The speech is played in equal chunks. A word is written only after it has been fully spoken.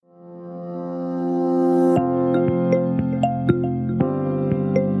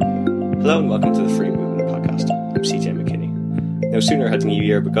Hello and welcome to the Free Movement Podcast. I'm CJ McKinney. No sooner had the new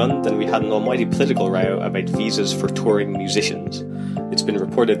year begun than we had an almighty political row about visas for touring musicians. It's been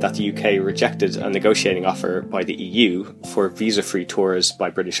reported that the UK rejected a negotiating offer by the EU for visa-free tours by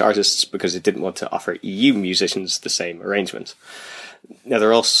British artists because it didn't want to offer EU musicians the same arrangement. Now, there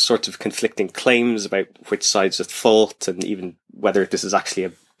are all sorts of conflicting claims about which side's at fault and even whether this is actually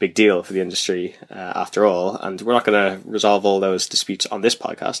a big deal for the industry after all, and we're not going to resolve all those disputes on this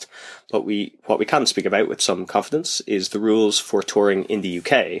podcast, but what we can speak about with some confidence is the rules for touring in the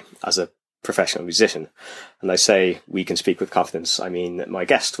UK as a professional musician. And I say we can speak with confidence, I mean my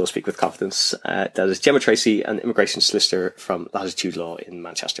guest will speak with confidence. That is Gemma Tracy, an immigration solicitor from Latitude Law in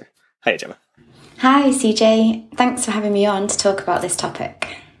Manchester. Hi, Gemma. Hi, CJ. Thanks for having me on to talk about this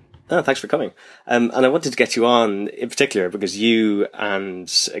topic. Oh, thanks for coming. And I wanted to get you on in particular because you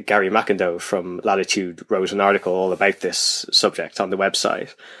and Gary McIndoe from Latitude wrote an article all about this subject on the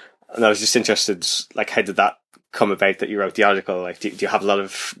website. And I was just interested, like, how did that come about that you wrote the article? Like, do you have a lot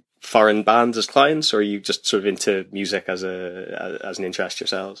of foreign bands as clients, or are you just sort of into music as an interest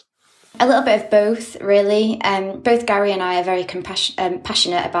yourselves? A little bit of both, really. Both Gary and I are very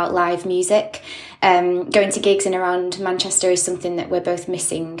passionate about live music. Going to gigs in around Manchester is something that we're both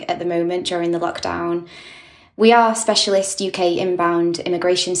missing at the moment during the lockdown. We are specialist UK inbound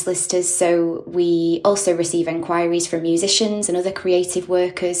immigration solicitors, so we also receive enquiries from musicians and other creative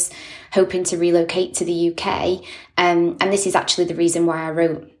workers hoping to relocate to the UK. And this is actually the reason why I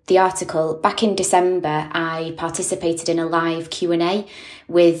wrote the article. Back in December, I participated in a live Q&A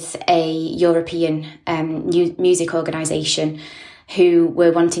with a European music organisation who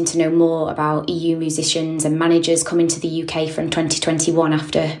were wanting to know more about EU musicians and managers coming to the UK from 2021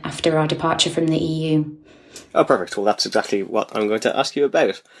 after our departure from the EU. Oh, perfect. Well, that's exactly what I'm going to ask you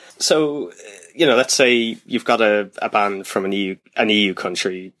about. So, let's say you've got a band from an EU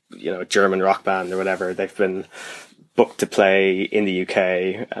country, a German rock band or whatever. They've been booked to play in the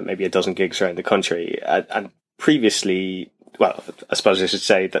UK, maybe a dozen gigs around the country. And previously, well, I suppose I should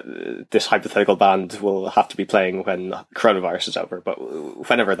say that this hypothetical band will have to be playing when coronavirus is over, but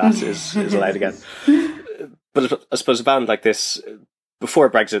whenever that is allowed again. But I suppose a band like this, before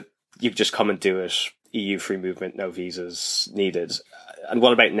Brexit, you could just come and do it. EU free movement, no visas needed. And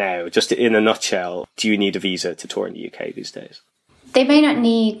what about now? Just in a nutshell, do you need a visa to tour in the UK these days? They may not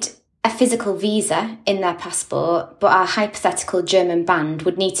need a physical visa in their passport, but our hypothetical German band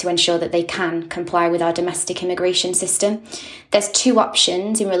would need to ensure that they can comply with our domestic immigration system. There's two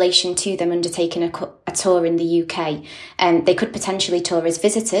options in relation to them undertaking a tour in the UK. They could potentially tour as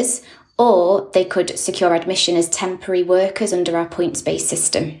visitors, or they could secure admission as temporary workers under our points-based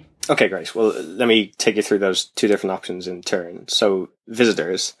system. Okay, great. Well, let me take you through those two different options in turn. So,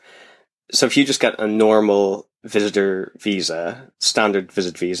 visitors. So if you just get a normal visitor visa, standard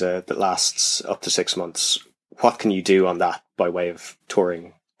visit visa that lasts up to 6 months, what can you do on that by way of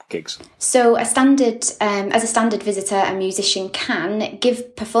touring gigs? So as a standard visitor, a musician can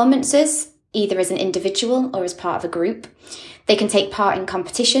give performances either as an individual or as part of a group. They can take part in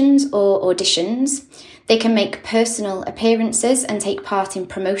competitions or auditions. They can make personal appearances and take part in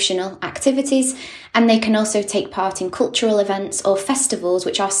promotional activities, and they can also take part in cultural events or festivals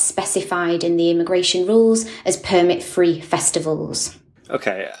which are specified in the immigration rules as permit-free festivals.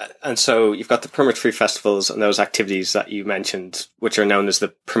 Okay, and so you've got the permit-free festivals and those activities that you mentioned, which are known as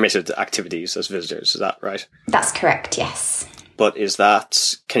the permitted activities as visitors, is that right? That's correct, yes. But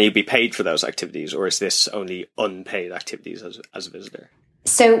can you be paid for those activities, or is this only unpaid activities as a visitor?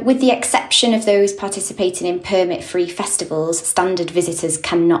 So with the exception of those participating in permit-free festivals, standard visitors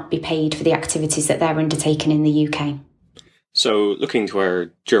cannot be paid for the activities that they're undertaking in the UK. So looking to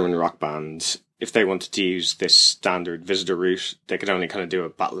our German rock band, if they wanted to use this standard visitor route, they could only kind of do a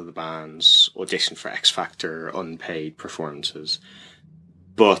Battle of the Bands, audition for X Factor, unpaid performances.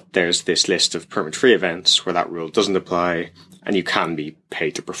 But there's this list of permit-free events where that rule doesn't apply and you can be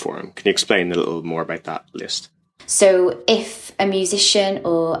paid to perform. Can you explain a little more about that list? So if a musician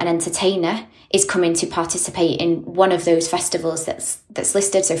or an entertainer is coming to participate in one of those festivals that's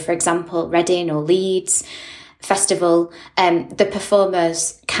listed, so for example, Reading or Leeds Festival, the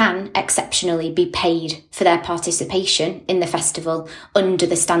performers can exceptionally be paid for their participation in the festival under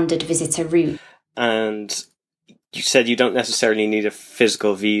the standard visitor route. And you said you don't necessarily need a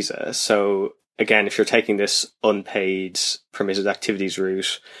physical visa. So again, if you're taking this unpaid permitted activities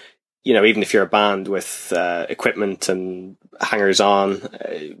route, even if you're a band with equipment and hangers on,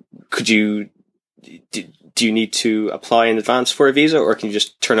 do you need to apply in advance for a visa, or can you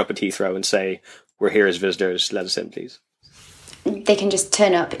just turn up at Heathrow and say, "We're here as visitors, let us in, please"? They can just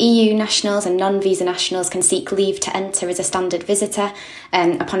turn up. EU nationals and non-visa nationals can seek leave to enter as a standard visitor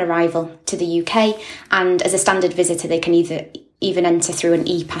upon arrival to the UK. And as a standard visitor, they can even enter through an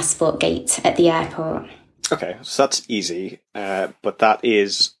e-passport gate at the airport. Okay, so that's easy, but that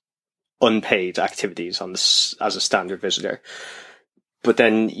is unpaid activities as a standard visitor. But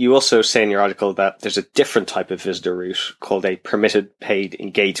then you also say in your article that there's a different type of visitor route called a permitted paid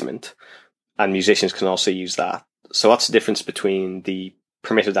engagement, and musicians can also use that. So what's the difference between the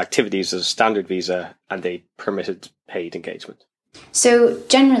permitted activities as a standard visa and a permitted paid engagement? So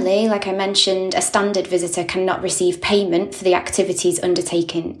generally, like I mentioned, a standard visitor cannot receive payment for the activities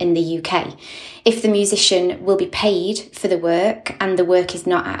undertaken in the UK. If the musician will be paid for the work and the work is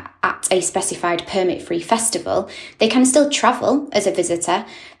not at a specified permit-free festival, they can still travel as a visitor,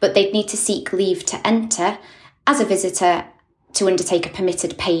 but they'd need to seek leave to enter as a visitor to undertake a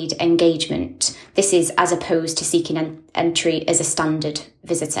permitted paid engagement. This is as opposed to seeking entry as a standard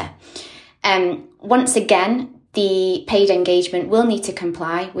visitor. Once again, the paid engagement will need to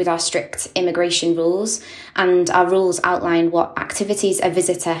comply with our strict immigration rules, and our rules outline what activities a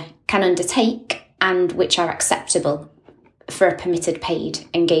visitor can undertake and which are acceptable for a permitted paid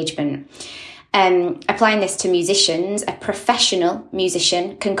engagement. Applying this to musicians, a professional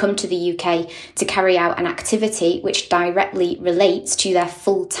musician can come to the UK to carry out an activity which directly relates to their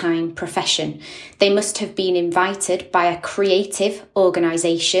full-time profession. They must have been invited by a creative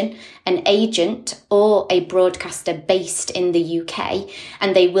organisation, an agent or a broadcaster based in the UK,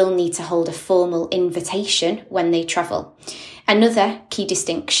 and they will need to hold a formal invitation when they travel. Another key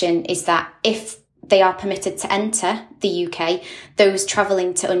distinction is that if they are permitted to enter the UK, those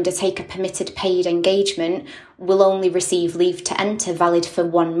travelling to undertake a permitted paid engagement will only receive leave to enter valid for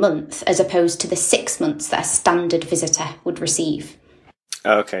 1 month, as opposed to the 6 months that a standard visitor would receive.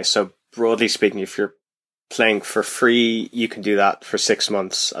 Okay, so broadly speaking, if you're playing for free, you can do that for 6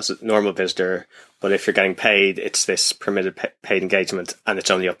 months as a normal visitor, but if you're getting paid, it's this permitted paid engagement and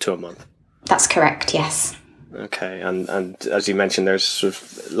it's only up to a month. That's correct, yes. Okay, and as you mentioned, there's sort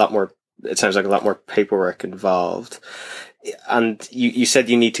of a lot more, it sounds like a lot more paperwork involved. And you said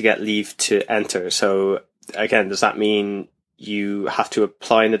you need to get leave to enter. So again, does that mean you have to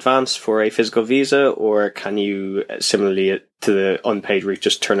apply in advance for a physical visa, or can you, similarly to the unpaid route,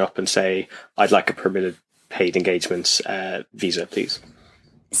 just turn up and say, I'd like a permitted paid engagements visa, please?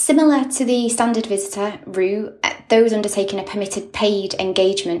 Similar to the standard visitor route, those undertaking a permitted paid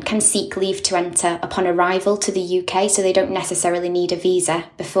engagement can seek leave to enter upon arrival to the UK, so they don't necessarily need a visa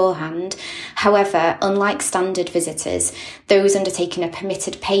beforehand. However, unlike standard visitors, those undertaking a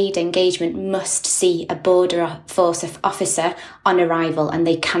permitted paid engagement must see a border force officer on arrival, and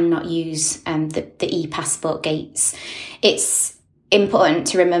they cannot use the e-passport gates. It's important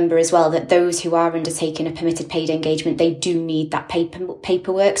to remember as well that those who are undertaking a permitted paid engagement, they do need that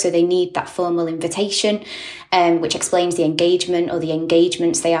paperwork. So they need that formal invitation, which explains the engagement or the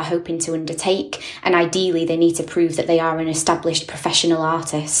engagements they are hoping to undertake. And ideally, they need to prove that they are an established professional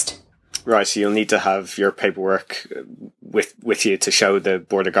artist. Right, so you'll need to have your paperwork with you to show the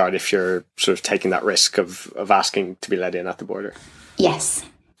border guard if you're sort of taking that risk of asking to be let in at the border. Yes.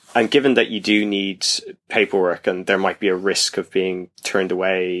 And given that you do need paperwork and there might be a risk of being turned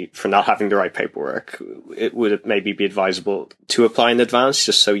away for not having the right paperwork, would it maybe be advisable to apply in advance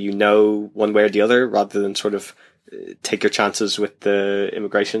just so you know one way or the other rather than sort of take your chances with the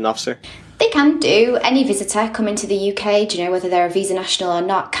immigration officer? They can do. Any visitor coming to the UK, do you know, whether they're a visa national or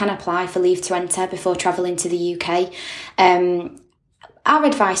not, can apply for leave to enter before travelling to the UK. Our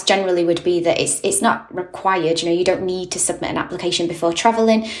advice generally would be that it's not required. You know, you don't need to submit an application before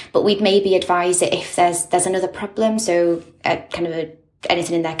travelling, but we'd maybe advise it if there's another problem. So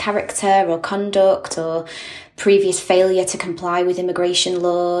anything in their character or conduct or previous failure to comply with immigration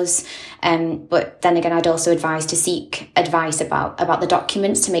laws. But then again, I'd also advise to seek advice about the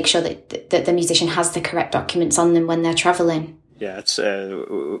documents to make sure that the musician has the correct documents on them when they're travelling. Yeah, it's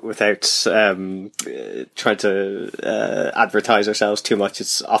without trying to advertise ourselves too much,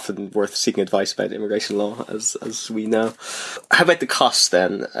 it's often worth seeking advice about immigration law, as we know. How about the costs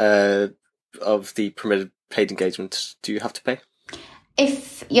then of the permitted paid engagement? Do you have to pay?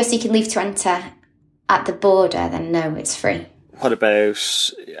 If you're seeking leave to enter at the border, then no, it's free. What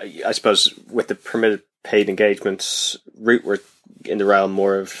about, I suppose, with the permitted paid engagements route, we're in the realm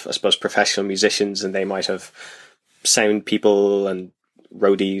more of, I suppose, professional musicians, and they might have sound people and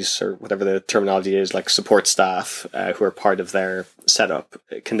roadies, or whatever the terminology is, like support staff who are part of their setup.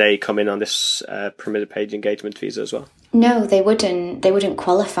 Can they come in on this permitted paid engagement visa as well? No, they wouldn't. They wouldn't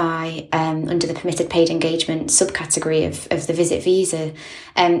qualify under the permitted paid engagement subcategory of the visit visa.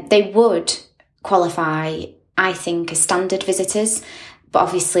 They would qualify I think, as standard visitors. But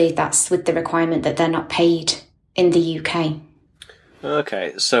obviously that's with the requirement that they're not paid in the UK.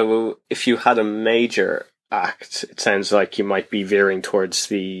 Okay, so if you had a major act, it sounds like you might be veering towards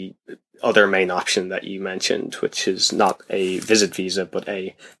the other main option that you mentioned, which is not a visit visa, but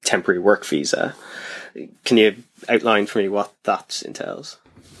a temporary work visa. Can you outline for me what that entails?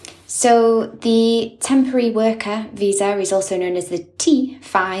 So the temporary worker visa is also known as the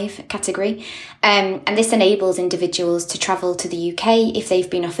T5 category, and this enables individuals to travel to the UK if they've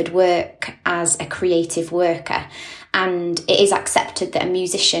been offered work as a creative worker, and it is accepted that a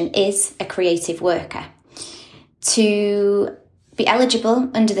musician is a creative worker. To be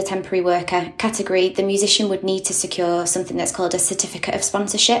eligible under the temporary worker category, the musician would need to secure something that's called a certificate of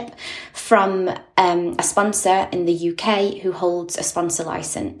sponsorship from a sponsor in the UK who holds a sponsor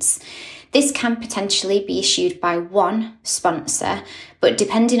licence. This can potentially be issued by one sponsor, but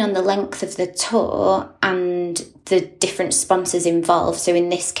depending on the length of the tour and the different sponsors involved, so in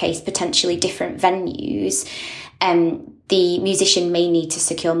this case potentially different venues, the musician may need to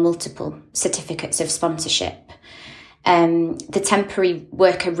secure multiple certificates of sponsorship. The temporary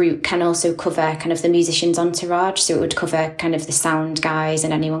worker route can also cover kind of the musician's entourage, so it would cover kind of the sound guys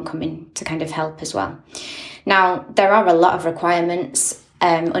and anyone coming to kind of help as well. Now, there are a lot of requirements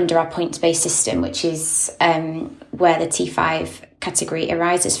under our points-based system, which is where the T5 category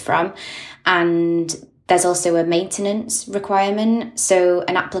arises from, and there's also a maintenance requirement, so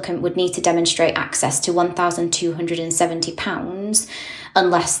an applicant would need to demonstrate access to £1,270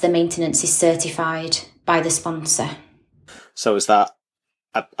 unless the maintenance is certified by the sponsor. So is that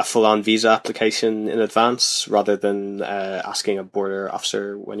a full-on visa application in advance rather than asking a border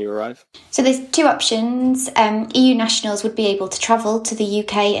officer when you arrive? So there's two options. EU nationals would be able to travel to the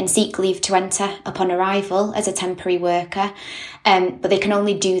UK and seek leave to enter upon arrival as a temporary worker, but they can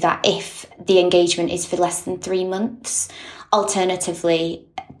only do that if the engagement is for less than 3 months. Alternatively,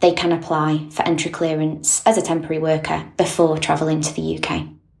 they can apply for entry clearance as a temporary worker before travelling to the UK.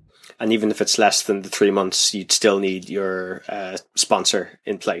 And even if it's less than the 3 months, you'd still need your sponsor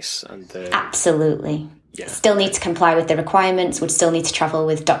in place. Absolutely. Yeah. Still need to comply with the requirements, would still need to travel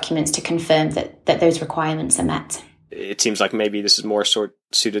with documents to confirm that those requirements are met. It seems like maybe this is more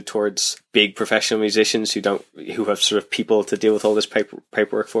suited towards big professional musicians who have sort of people to deal with all this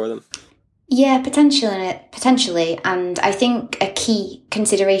paperwork for them. Yeah, potentially. And I think a key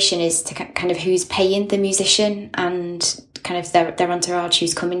consideration is to kind of who's paying the musician and kind of their entourage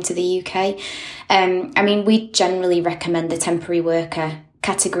who's coming to the UK. I mean, we generally recommend the temporary worker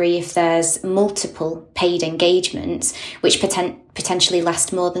category if there's multiple paid engagements, which potentially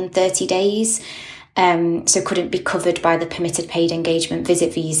last more than 30 days, so couldn't be covered by the permitted paid engagement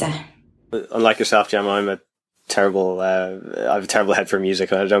visit visa. Unlike yourself, Gemma, I have a terrible head for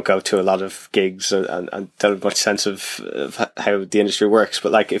music, and I don't go to a lot of gigs and don't have much sense of how the industry works.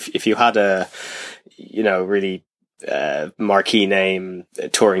 But like, if you had a, really marquee name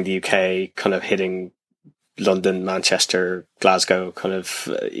touring the UK, kind of hitting London, Manchester, Glasgow, kind of,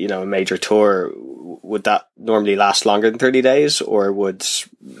 a major tour, would that normally last longer than 30 days, or would,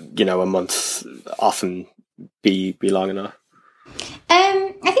 a month often be long enough?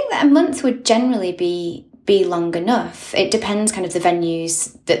 I think that a month would generally be long enough. It depends kind of the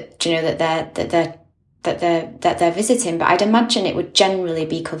venues that they're visiting, but I'd imagine it would generally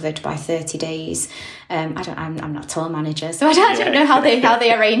be covered by 30 days. I'm not a tour manager, so I don't know how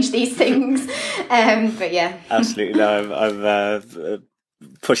they arrange these things. But yeah, absolutely. No, I'm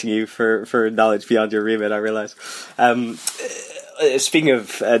pushing you for knowledge beyond your remit, I realise. Speaking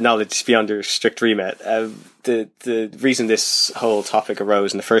of knowledge beyond your strict remit, the reason this whole topic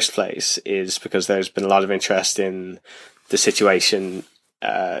arose in the first place is because there's been a lot of interest in the situation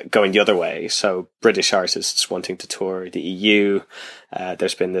going the other way. So British artists wanting to tour the EU.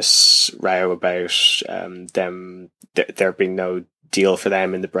 There's been this row about there being no deal for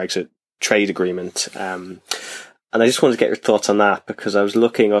them in the Brexit trade agreement. And I just wanted to get your thoughts on that, because I was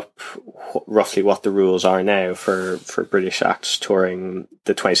looking up roughly what the rules are now for British acts touring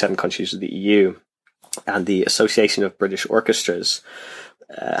the 27 countries of the EU. And the Association of British Orchestras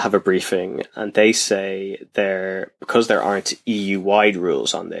have a briefing, and they say because there aren't EU-wide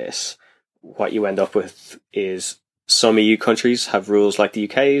rules on this, what you end up with is some EU countries have rules like the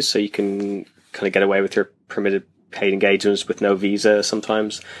UK's, so you can kind of get away with your permitted paid engagements with no visa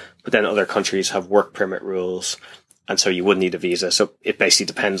sometimes, but then other countries have work permit rules, and so you would need a visa. So it basically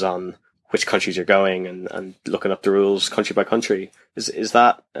depends on which countries you're going and looking up the rules country by country. Is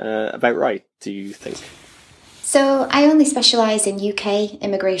that about right, do you think? So I only specialise in UK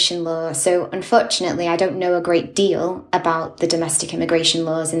immigration law, so unfortunately I don't know a great deal about the domestic immigration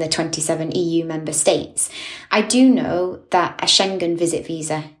laws in the 27 EU member states. I do know that a Schengen visit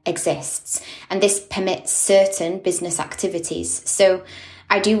visa exists, and this permits certain business activities. So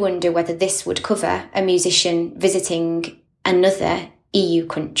I do wonder whether this would cover a musician visiting another EU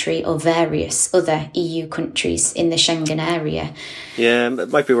country or various other EU countries in the Schengen area. Yeah,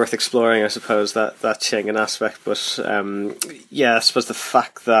 it might be worth exploring, I suppose, that Schengen aspect. But I suppose the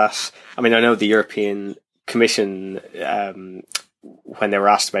fact that, I know the European Commission, when they were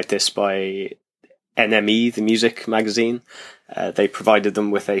asked about this by NME, the music magazine, they provided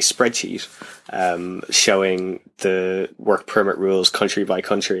them with a spreadsheet showing the work permit rules country by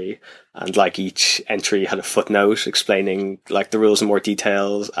country, and like each entry had a footnote explaining like the rules in more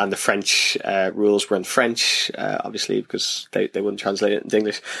details, and the French rules were in French, obviously because they wouldn't translate it into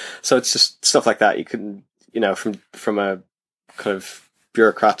English. So it's just stuff like that. You can, from a kind of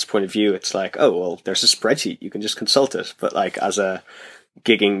bureaucrat's point of view, it's like, oh well, there's a spreadsheet, you can just consult it. But like as a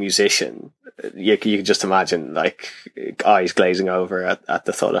gigging musician, you can just imagine like eyes glazing over at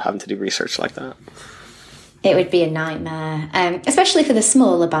the thought of having to do research like that. It would be a nightmare, especially for the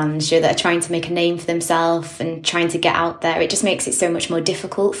smaller bands that are trying to make a name for themselves and trying to get out there. It just makes it so much more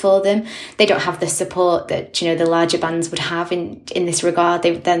difficult for them. They don't have the support that the larger bands would have in this regard.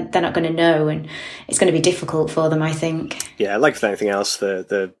 They're not going to know, and it's going to be difficult for them, I think. Yeah, like with anything else,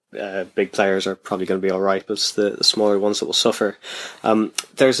 the big players are probably going to be all right, but it's the smaller ones that will suffer.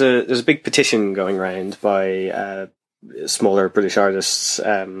 There's a big petition going around by smaller British artists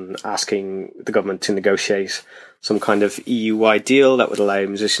asking the government to negotiate some kind of EU-wide deal that would allow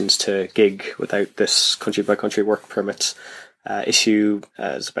musicians to gig without this country-by-country work permit issue.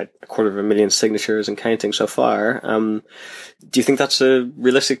 It's about 250,000 signatures and counting so far. Do you think that's a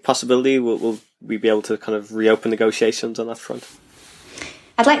realistic possibility? Will we be able to kind of reopen negotiations on that front?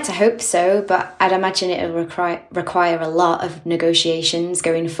 I'd like to hope so, but I'd imagine it'll require a lot of negotiations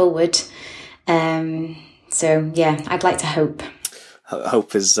going forward. So yeah, I'd like to hope.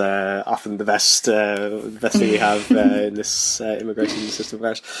 Hope is often the best thing we have in this immigration system of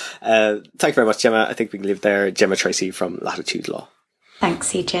ours. Thank you very much, Gemma. I think we can leave there. Gemma Tracy from Latitude Law.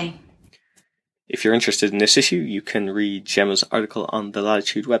 Thanks, CJ. If you're interested in this issue, you can read Gemma's article on the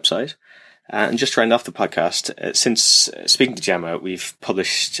Latitude website. And just to round off the podcast, since speaking to Gemma, we've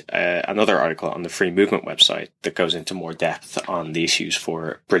published another article on the Free Movement website that goes into more depth on the issues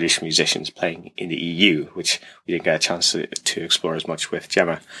for British musicians playing in the EU, which we didn't get a chance to explore as much with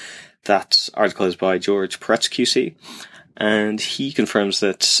Gemma. That article is by George Peretz QC, and he confirms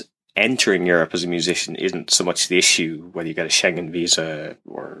that entering Europe as a musician isn't so much the issue, whether you get a Schengen visa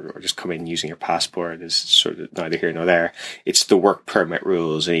or just come in using your passport is sort of neither here nor there. It's the work permit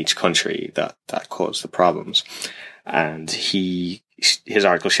rules in each country that cause the problems. And his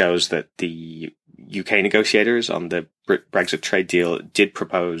article shows that the UK negotiators on the Brexit trade deal did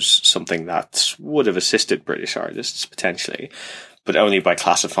propose something that would have assisted British artists potentially, but only by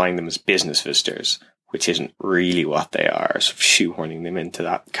classifying them as business visitors, which isn't really what they are, sort of shoehorning them into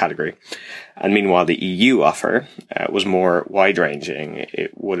that category. And meanwhile, the EU offer was more wide-ranging.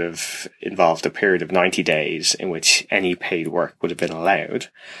 It would have involved a period of 90 days in which any paid work would have been allowed.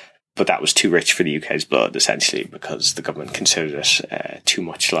 But that was too rich for the UK's blood, essentially, because the government considered it too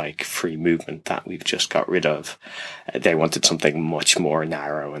much like free movement that we've just got rid of. They wanted something much more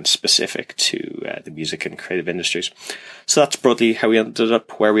narrow and specific to the music and creative industries. So that's broadly how we ended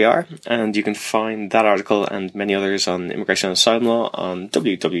up where we are. And you can find that article and many others on immigration and asylum law on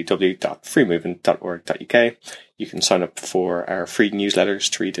www.freemovement.org.uk. You can sign up for our free newsletters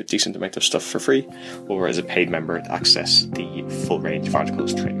to read a decent amount of stuff for free, or as a paid member to access the full range of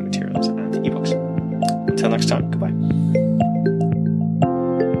articles, training materials and ebooks. Until next time, goodbye.